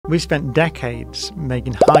We've spent decades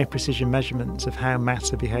making high precision measurements of how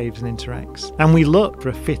matter behaves and interacts. And we look for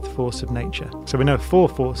a fifth force of nature. So we know 4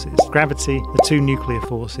 forces: gravity, the 2 nuclear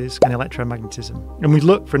forces, and electromagnetism. And we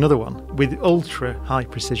look for another one with ultra high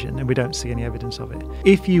precision, and we don't see any evidence of it.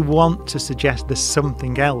 If you want to suggest there's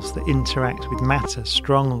something else that interacts with matter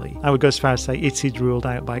strongly, I would go as far as say it is ruled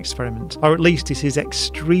out by experiment, or at least it is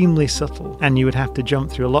extremely subtle, and you would have to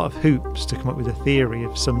jump through a lot of hoops to come up with a theory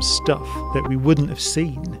of some stuff that we wouldn't have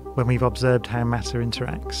seen when we've observed how matter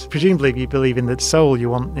interacts. Presumably, if you believe in the soul, you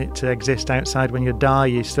want it to exist outside when you die,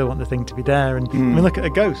 you still want the thing to be there. And I mean, look at a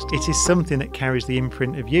ghost. It is something that carries the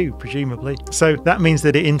imprint of you, presumably. So that means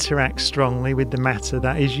that it interacts strongly with the matter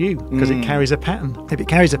that is you, because it carries a pattern. If it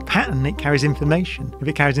carries a pattern, it carries information. If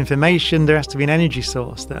it carries information, there has to be an energy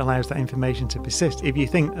source that allows that information to persist. If you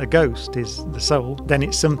think a ghost is the soul, then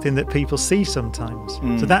it's something that people see sometimes.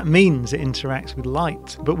 So that means it interacts with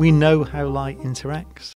light, but we know how light interacts.